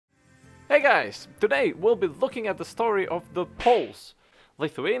Hey guys, today we'll be looking at the story of the Poles,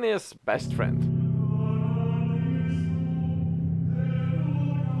 Lithuania's best friend.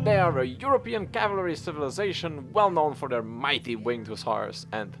 They are a European cavalry civilization well known for their mighty winged hussars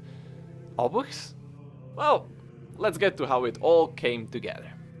and obuchs? Well, let's get to how it all came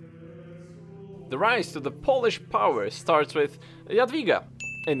together. The rise to the Polish power starts with Jadwiga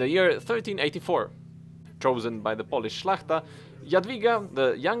in the year 1384. Chosen by the Polish Szlachta, Jadwiga,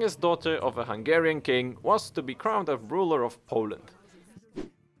 the youngest daughter of a Hungarian king, was to be crowned as ruler of Poland.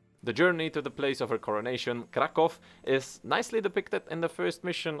 The journey to the place of her coronation, Kraków, is nicely depicted in the first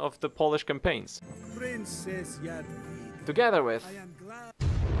mission of the Polish campaigns, together with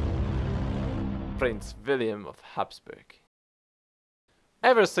Prince William of Habsburg.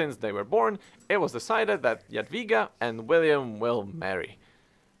 Ever since they were born, it was decided that Jadwiga and William will marry.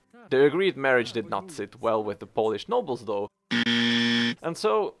 The agreed marriage did not sit well with the Polish nobles though, and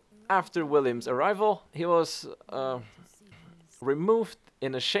so, after William's arrival, he was removed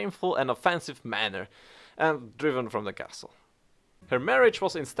in a shameful and offensive manner and driven from the castle. Her marriage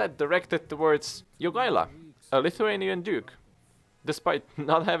was instead directed towards Jogaila, a Lithuanian duke. Despite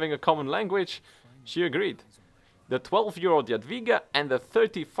not having a common language, she agreed. The 12-year-old Jadwiga and the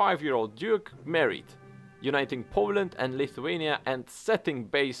 35-year-old duke married, uniting Poland and Lithuania and setting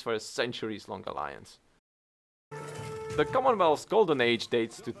base for a centuries-long alliance. The Commonwealth's golden age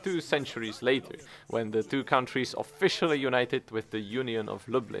dates to 2 centuries later, when the two countries officially united with the Union of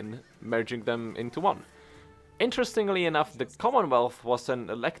Lublin, merging them into one. Interestingly enough, the Commonwealth was an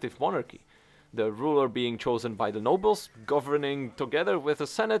elective monarchy, the ruler being chosen by the nobles, governing together with a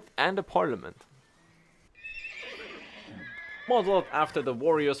senate and a parliament. Modeled after the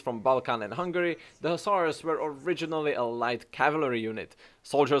warriors from Balkan and Hungary, the hussars were originally a light cavalry unit,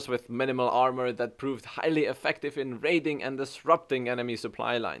 soldiers with minimal armor that proved highly effective in raiding and disrupting enemy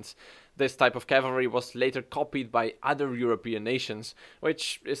supply lines. This type of cavalry was later copied by other European nations,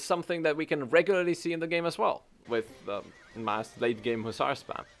 which is something that we can regularly see in the game as well, with mass late-game hussar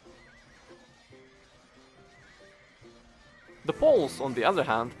spam. The Poles, on the other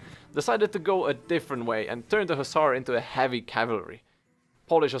hand, decided to go a different way and turn the hussar into a heavy cavalry.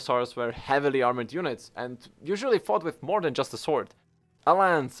 Polish hussars were heavily armored units and usually fought with more than just a sword. A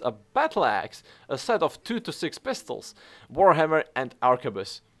lance, a battle axe, a set of 2 to 6 pistols, warhammer and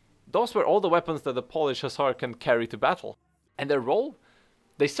arquebus. Those were all the weapons that the Polish hussar can carry to battle. And their role?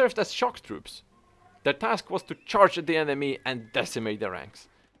 They served as shock troops. Their task was to charge at the enemy and decimate their ranks.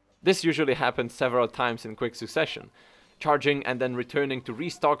 This usually happened several times in quick succession, charging and then returning to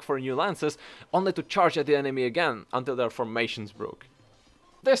restock for new lances, only to charge at the enemy again until their formations broke.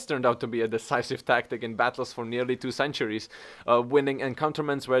 This turned out to be a decisive tactic in battles for nearly 2 centuries, winning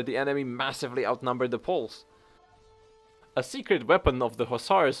encounterments where the enemy massively outnumbered the Poles. A secret weapon of the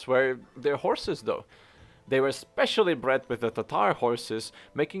hussars were their horses though. They were specially bred with the Tatar horses,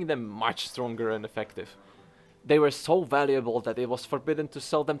 making them much stronger and effective. They were so valuable that it was forbidden to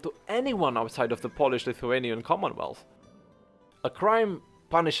sell them to anyone outside of the Polish-Lithuanian Commonwealth. A crime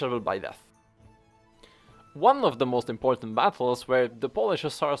punishable by death. One of the most important battles where the Polish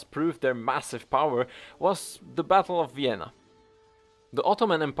hussars proved their massive power was the Battle of Vienna. The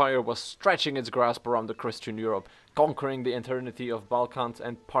Ottoman Empire was stretching its grasp around the Christian Europe, conquering the entirety of Balkans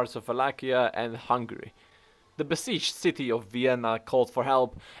and parts of Wallachia and Hungary. The besieged city of Vienna called for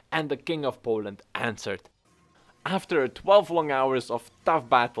help, and the King of Poland answered. After 12 long hours of tough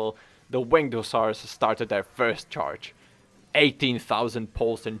battle, the winged hussars started their first charge. 18,000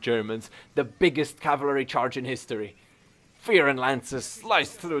 Poles and Germans, the biggest cavalry charge in history. Fear and lances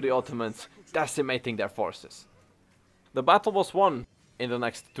sliced through the Ottomans, decimating their forces. The battle was won in the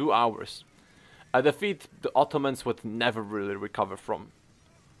next 2 hours, a defeat the Ottomans would never really recover from.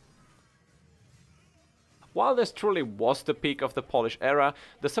 While this truly was the peak of the Polish era,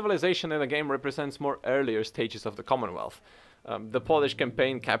 the civilization in the game represents more earlier stages of the Commonwealth. The Polish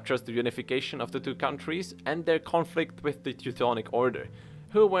campaign captures the unification of the two countries and their conflict with the Teutonic Order,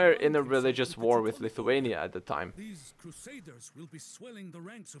 who were in a religious war with Lithuania at the time. These crusaders will be swelling the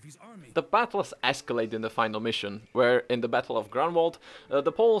ranks of his army. The battles escalate in the final mission, where in the Battle of Grunwald,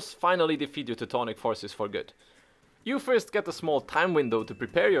 the Poles finally defeat the Teutonic forces for good. You first get a small time window to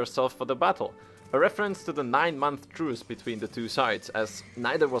prepare yourself for the battle, a reference to the 9-month truce between the two sides, as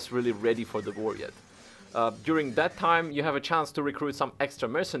neither was really ready for the war yet. During that time, you have a chance to recruit some extra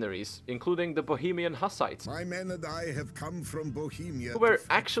mercenaries, including the Bohemian Hussites, My men and I have come from Bohemia who were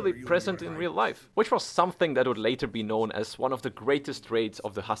actually present in real life, which was something that would later be known as one of the greatest raids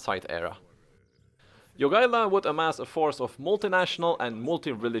of the Hussite era. Jogaila would amass a force of multinational and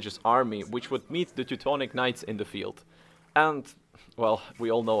multi-religious army which would meet the Teutonic Knights in the field. And well,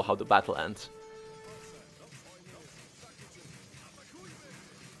 we all know how the battle ends.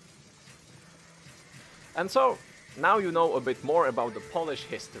 And so, now you know a bit more about the Polish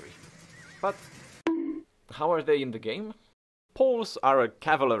history. But how are they in the game? Poles are a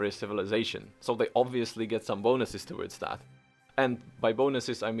cavalry civilization, so they obviously get some bonuses towards that. And by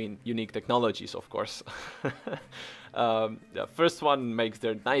bonuses I mean unique technologies, of course. The first one makes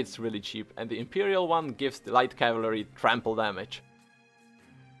their knights really cheap, and the Imperial one gives the light cavalry trample damage.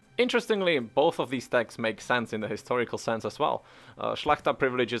 Interestingly, both of these tags make sense in the historical sense as well. Szlachta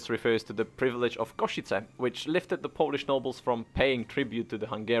privileges refers to the privilege of Košice, which lifted the Polish nobles from paying tribute to the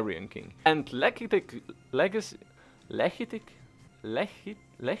Hungarian king. And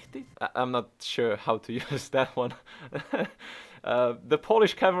I'm not sure how to use that one. The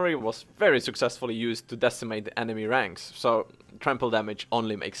Polish cavalry was very successfully used to decimate the enemy ranks, so trample damage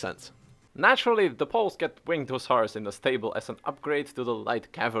only makes sense. Naturally, the Poles get winged hussars in the stable as an upgrade to the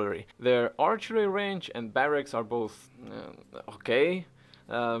light cavalry. Their archery range and barracks are both okay.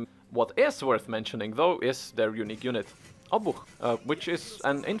 What is worth mentioning though is their unique unit, Obuch, which is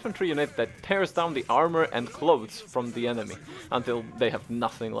an infantry unit that tears down the armor and clothes from the enemy until they have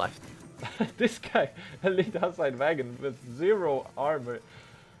nothing left. This guy, elite outside wagon with 0 armor,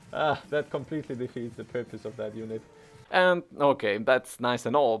 that completely defeats the purpose of that unit. And okay, that's nice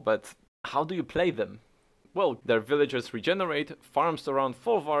and all, but how do you play them? Well, their villagers regenerate, farms around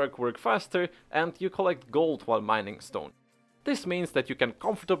Folwark work faster, and you collect gold while mining stone. This means that you can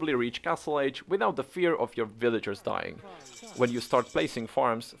comfortably reach Castle Age without the fear of your villagers dying. When you start placing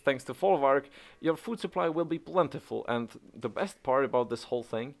farms, thanks to Folwark, your food supply will be plentiful, and the best part about this whole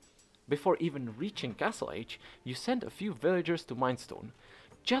thing, before even reaching Castle Age, you send a few villagers to mine stone.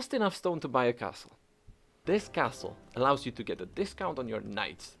 Just enough stone to buy a castle. This castle allows you to get a discount on your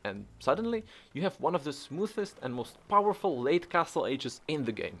knights, and suddenly you have one of the smoothest and most powerful late Castle Ages in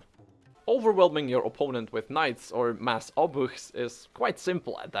the game. Overwhelming your opponent with knights or mass obuchs is quite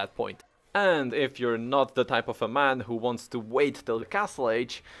simple at that point. And if you're not the type of a man who wants to wait till the Castle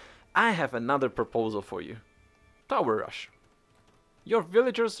Age, I have another proposal for you. Tower Rush. Your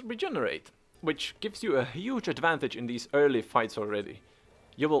villagers regenerate, which gives you a huge advantage in these early fights already.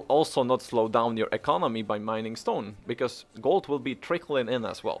 You will also not slow down your economy by mining stone, because gold will be trickling in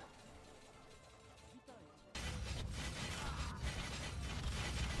as well.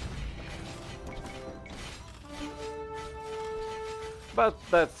 But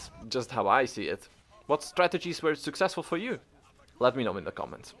that's just how I see it. What strategies were successful for you? Let me know in the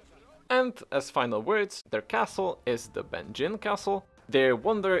comments. And as final words, their castle is the Będzin Castle, their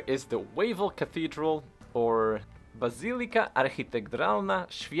wonder is the Wawel Cathedral, or Bazylika Architekturalna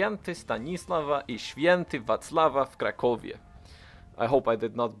Święty Stanisława i Święty Wacława w Krakowie. I hope I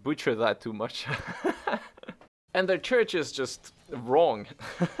did not butcher that too much. And their church is just wrong.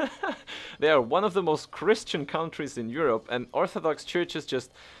 They are one of the most Christian countries in Europe, and Orthodox churches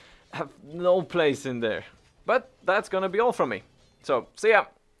just have no place in there. But that's gonna be all from me. So, see ya,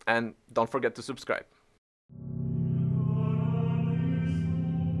 and don't forget to subscribe.